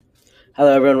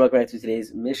Hello, everyone. Welcome back to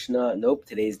today's Mishnah. Nope,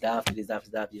 today's daf. Today's daf is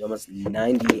daf Yevamos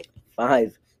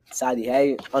 95. Sadi,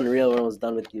 hey, unreal. We're almost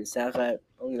done with the Masachet.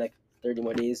 Only like 30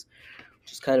 more days,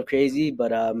 which is kind of crazy,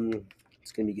 but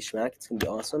it's gonna be gishmak. It's gonna be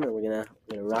awesome, and we're gonna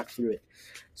rock through it.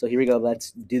 So here we go.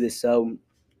 Let's do this. So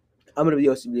I'm gonna be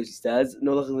Yossi says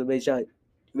no looking at the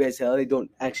Beishai. They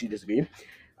don't actually disagree.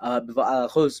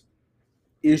 B'va'alachos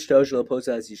ishto shel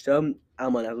posa as ishto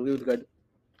alman. I agree with regard.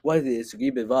 Why did they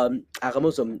disagree? But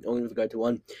Akamosom only with regard to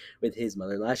one with his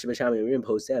mother. Last Shemashami we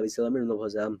imposed we still have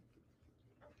imposed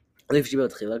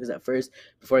because at first,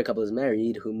 before a couple is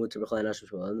married, who mutter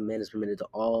the man is permitted to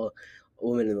all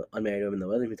women unmarried women in the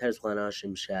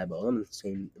world.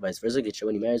 Same vice versa.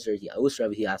 When he marries her, he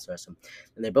usra, he asras him,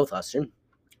 and they're both asrin.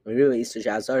 When really Easter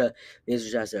Shasara,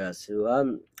 Easter Shasara,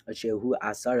 so who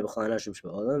asara b'chol anashim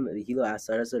shebaolam, the hilo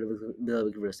asara sort of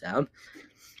bill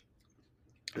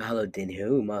Hello,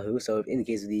 Dinhu, Mahu. So, if in the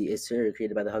case of the Isser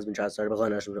created by the husband, child started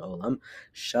B'chol Nashim Olam,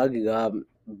 Shagab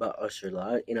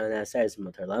Ba'ashurla, that says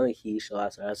Matarlam, he shall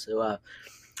asar Asua,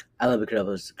 Allah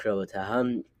B'Kravos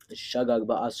Kravotaham, Shagag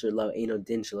Ba'ashurla, Aino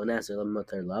Din Shalonasar,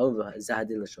 Matarlav,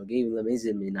 Zadin Lashogi,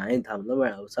 Lamizim Minayan, Tam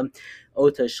Lomer Hosam,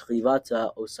 Ota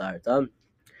Shchivata Osartam.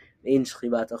 In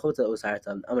Shchivata Chota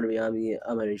Osartam, Amar Biyami,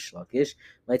 Amar Shlakish,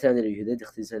 my time that you did,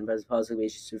 Khtisan, Baz Pasuk,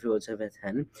 Vish Sufi, Whatever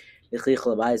 10. Is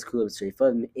cool of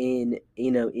Srifa in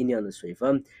Inyan the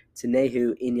Srifa to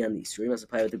Nehu Inyan the Isri must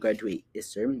apply with regard to a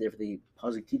Isser. Therefore, the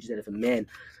positive teaches that if a man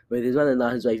with his mother and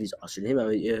not his wife is ushered him, I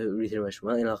would read him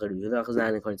Rashmal in Al Yehuda,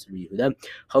 Chazan according to Yehuda,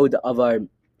 how the Avad.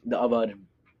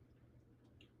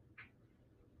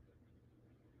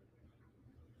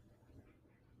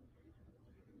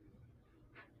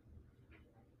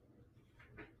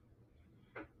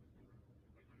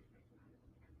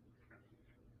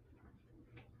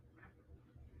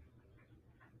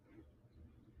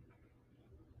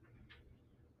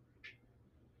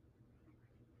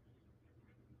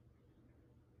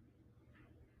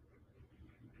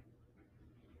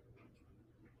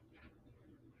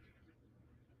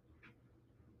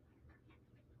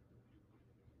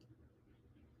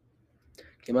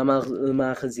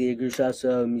 Machazi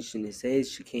Grushasa Mission says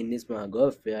Shikain Nisma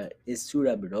Gof is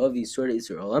Surah Brov, is Surah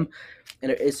Isra Olam,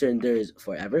 and her Isra endures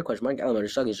forever. Question mark Alamar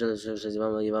Shagi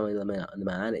the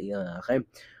man, Yachem,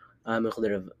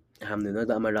 Mekhuder of Hamnuna,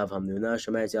 the Amar of Hamnuna,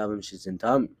 Shomer Yavam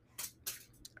Shizintam.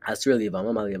 Asur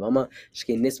Yevama, Mal Yevama,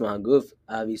 Shikain Nisma Guf,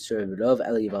 Avi Surah Brov,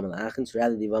 Eli Yevama Lachin, Surah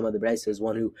Yevama, the Bryce says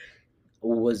one who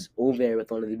was over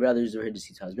with one of the brothers of her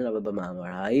deceased husband, Abba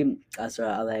Mamar Hai,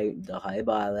 Asra Ale, the Hai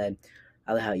Ba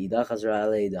Al-Haida Khazra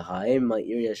Ali the High, my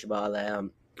area Shabala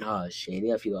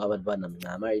Shani, I feel Abad Banam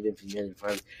Namar, even if you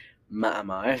from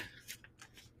Ma'amar.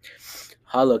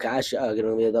 Halo Kash, I'm going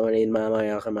to be a dominate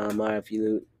Mamar, Mamar, I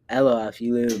feel Ella, I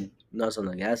feel not on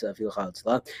the gas, I feel hot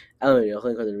slot. Ella,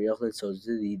 so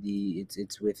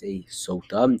it's with a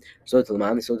sota. So to the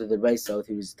man, so to the right, so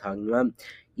he was talking about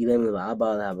Elam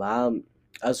Abba,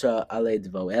 Asra Ale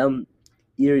Devoel,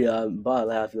 Iria,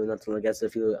 Bala, I feel not on the gas, I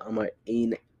feel Amar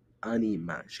Ain. Ani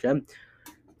mashka.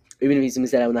 Even if he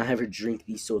said I will not have her drink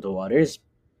these soda waters.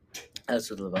 As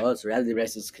for the level, so rather the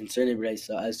rest is concerned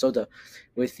soda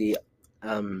with the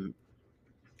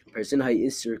person. Hi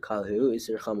Isser Kalhu,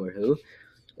 Isser Chamorhu.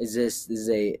 Is this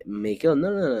a Makil?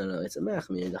 No. It's a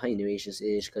Machmir. The high new Ashes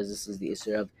Ish, because this is the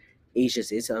Isser of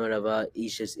Ashes Ish, Amarava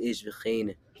Ashes Ish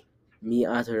V'chein Mi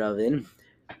Ataravin.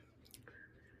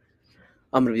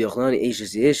 Amr B'Yochlan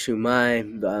Ashes Ish, who my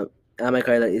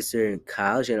Amakarla Isser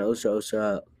Kal, and also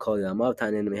call Yamav,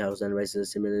 Tanya Mihaus and Rice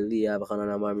similarly,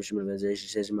 Abakana Amar Mishim Reservation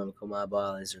says Mamakoma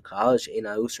Bal Isser College, in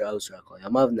Usra call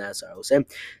Yamav, Nasar Ose,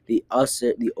 the Ose,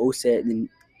 the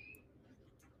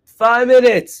 5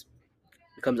 minutes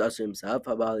becomes Usra himself,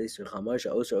 Habal Isser Hamash,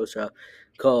 Osra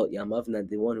call Yamav, not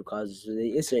the one who causes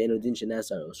the Isser in Udin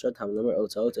Shanasar Osra, Tamlamer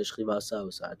Ota, Shivasa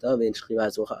Osata, then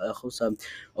Shivas Hosam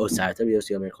Osarta,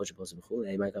 Yosi Amer Kosh Possible,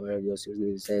 a my camera Yosi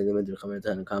was saying the Mentor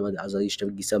Kamata and Kamad Azalish to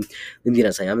Gisam, Lindina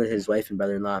Sayam, his wife and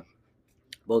brother in law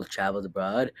both traveled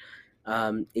abroad.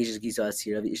 Ish's Gisa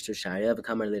Asira, the Ishtar Sharia, the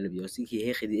Kamar Lila Yosi, he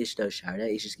hechid the Ishtar Sharia,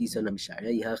 Ish's Gisa Nam Sharia,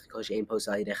 Yahak Kosh Ain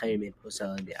Posali, the Hayrim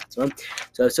Posali the Atzma.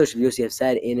 So, social Yosi have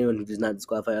said anyone who does not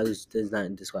disqualify others does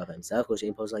not disqualify himself, Kosh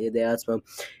Ain Posali the Atzma,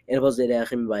 and Posali the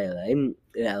Achim by Alaim,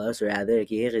 Elas, or rather,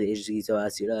 he hechid the Ish's Gisa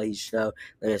Asira, he shall,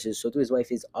 so to his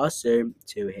wife is Aser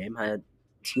to him, had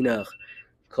Tinach,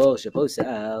 Kol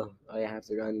Shaposal, I have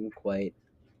to run quite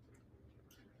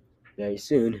very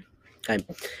soon. Okay.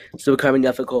 So Carmen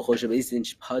Yafa Kol Chosha Basin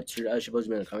Patur Ashabos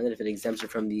Mel Carmen, if it exempts her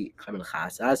from the Carmen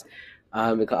Chasas,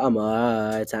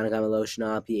 Ka'amar, Tanakama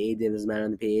Loshna, P. Adim, is man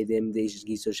on the P. Adim, Desh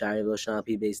Giso Shari Loshna,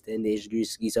 P. based in, Desh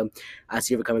Giso,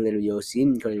 Asir becoming little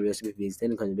Yosin, Kony Yosin, based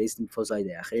in, Kony based in, Post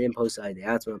Ide Achirim, Post Ide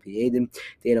Atma, P. Adim,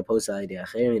 Dana Post Ide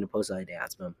Achirim, and Post Ide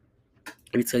Atma.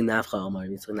 Yitzchak Nafcha Omar,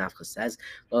 Yitzchak Nafcha says,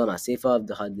 Lola Masifa,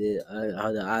 the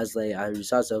Hada Azle,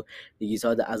 Arisaso, the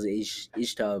Gisa, the Azle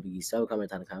Ishta, the Gisa,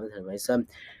 Kamatana Kamat, and my son.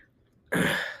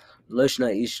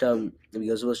 Loshna Ishtam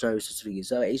because Loshna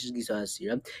Gisa, Ish Gisa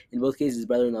Asira. In both cases, his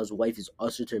brother-in-law's wife is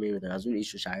also to remain with her husband,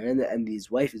 Isha Sharon, and his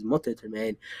wife is mutter to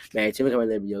remain married to him.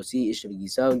 Yosi, Ishta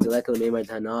Gisa, Deleka Lemar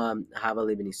Tana, Hava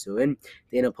Libani Suin,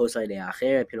 Dana Posa de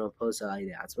Acher, Pino Posa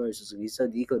de Atzma, Gisa,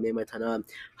 Diko Lemar Tana,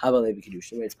 Hava Levi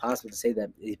Kedushin. It's possible to say that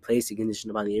he placed a condition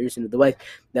upon the Yerushin of the wife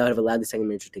that would have allowed the second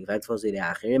marriage to take effect. Posa de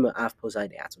Acherim, Af Posa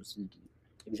de Atzma.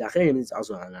 Acherim is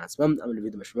also on Atzma. I'm going to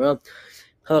read the Mashmurah.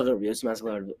 However, Yosef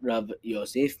Maskal Rav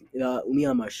Yosef,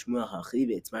 Umiyamar Shmuel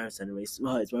Hachiv, it's my son, it's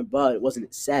my but it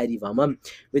wasn't said, Yevamos,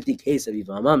 with the case of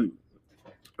Yevamos.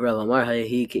 Rav Amar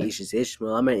he keishes ish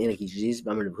Amar in a kishes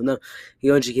Amar Huna he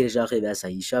on Shikir Shachi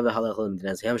Vasaisha Halachim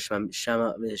Dinazham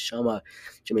Shama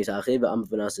Shemis Achiv Am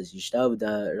Vanasas Yishtav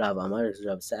the Rav Amar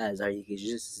Rav says are he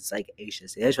kishes it's like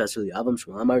Ashes Ish Vasuli Abam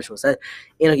Shmuel Shmuel said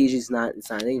in a kishes not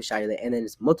signing Shari and then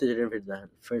it's multi for the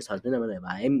first husband Amar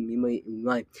Levaim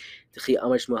Mimai Tchi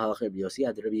Amar Shmuel Halachim Yosi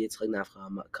Ad Rabbi Yitzchak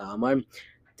Nafcha Ka'amar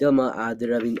Dilma Ad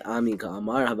Rabbi Ami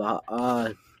Ka'amar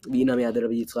Haba Binami Ad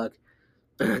Rabbi Yitzchak.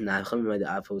 Now, I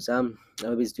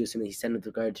would basically assume that he said with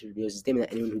regard to his statement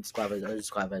that anyone who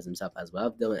disqualifies himself as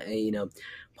well.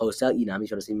 Post out, I'm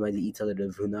sure to see why the eat other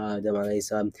Ravuna, the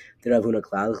Malaysa, the Ravuna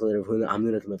cloud, the Ravuna,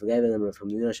 Amuna, the Mafagava, and from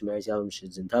Luna, Shemaris, Yavim,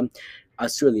 Shizintam,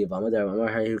 Australia, Vama, the Ramar,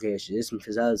 Harry, Kashis,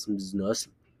 Fizaz, Nos.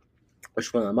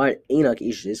 Shmuel Amar Enoch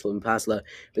Ishis will pasla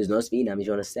business vina. If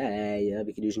you want to say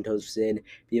Bikidushin toes sin,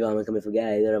 Bivam come if a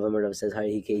guy that of Amar says how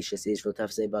he Kashis is for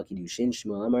tough say Bakidushin.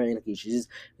 Shmuel Amar Enoch Ishis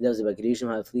does a Bakidushin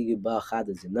have fligu ba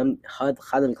chadazim. Them had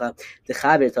chadam klap the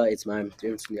chaver thought it's my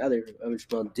difference from the other.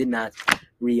 Shmuel did not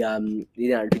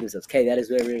repeat themselves. Okay, that is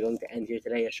where we're going to end here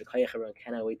today.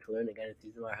 Cannot wait to learn again.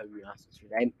 If you are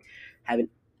today, have an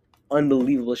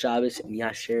unbelievable Shabbos and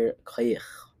Yasher Koyach.